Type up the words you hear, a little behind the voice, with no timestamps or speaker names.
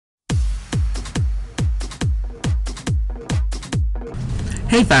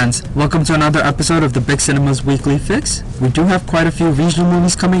Hey fans, welcome to another episode of the Big Cinemas Weekly Fix. We do have quite a few regional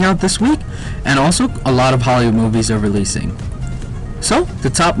movies coming out this week, and also a lot of Hollywood movies are releasing. So, the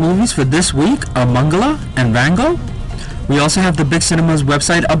top movies for this week are Mangala and Rango. We also have the Big Cinemas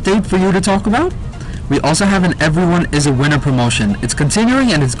website update for you to talk about. We also have an Everyone is a Winner promotion. It's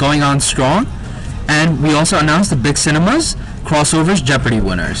continuing and it's going on strong. And we also announced the Big Cinemas Crossovers Jeopardy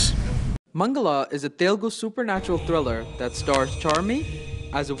winners. Mangala is a Telugu supernatural thriller that stars Charmi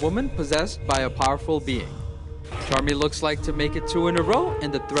as a woman possessed by a powerful being. Charmi looks like to make it 2 in a row in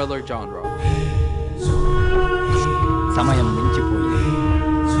the thriller genre. సమయం మించిపోయింది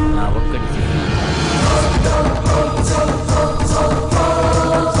నా ఒక్కడి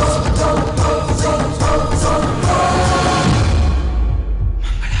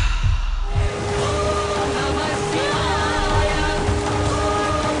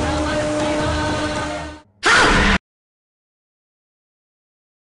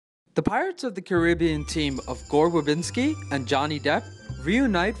The Pirates of the Caribbean team of Gore Verbinski and Johnny Depp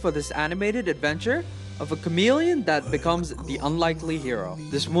reunite for this animated adventure of a chameleon that becomes the unlikely hero.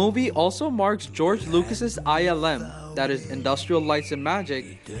 This movie also marks George Lucas's ILM, that is Industrial Lights and Magic,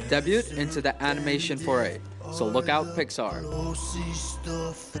 debut into the animation foray. So look out, Pixar.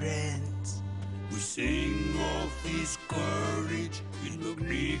 We sing of his courage in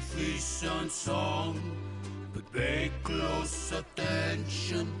magnificent song, but pay close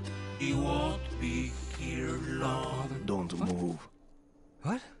attention, he won't be here long. Don't move.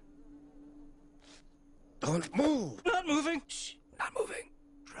 What? Don't move! Not moving. Shh, not moving.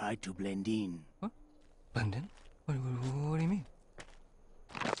 Try to blend in. What? Blend in? What do you mean?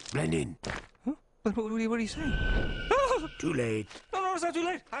 Blend in. Huh? But what are you saying? Too late. No, it's not too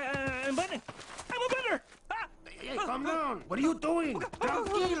late. I'm blending. I'm a blender. Ah! Hey, calm down. What are you doing?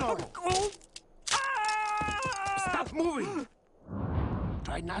 Tranquilo. Stop moving.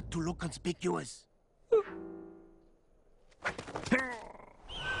 Try not to look conspicuous.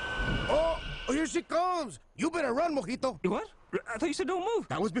 Oh, here she comes. You better run, Mojito. What? I thought you said don't move.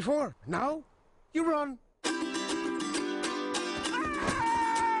 That was before. Now, you run.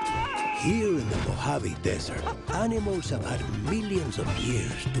 Here in the Mojave Desert, animals have had millions of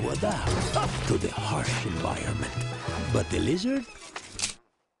years to adapt to the harsh environment. But the lizard?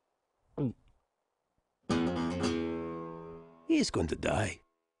 He's going to die.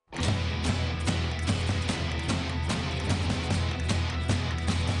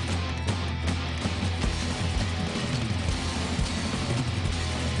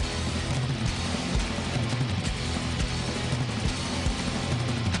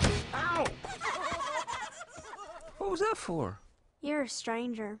 What was that for? You're a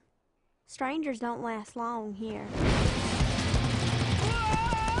stranger. Strangers don't last long here.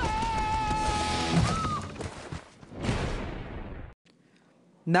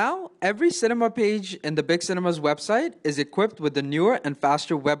 Now, every cinema page in the Big Cinemas website is equipped with the newer and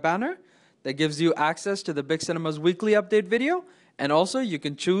faster web banner that gives you access to the Big Cinemas weekly update video, and also you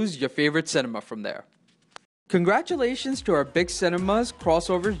can choose your favorite cinema from there. Congratulations to our Big Cinemas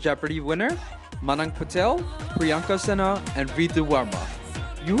Crossovers Jeopardy winner, Manang Patel, Priyanka Sinha, and Ritu Verma.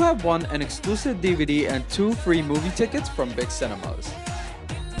 You have won an exclusive DVD and 2 free movie tickets from Big Cinemas.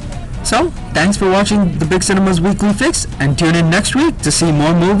 So, thanks for watching the Big Cinemas Weekly Fix, and tune in next week to see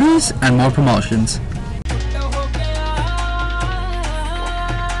more movies and more promotions.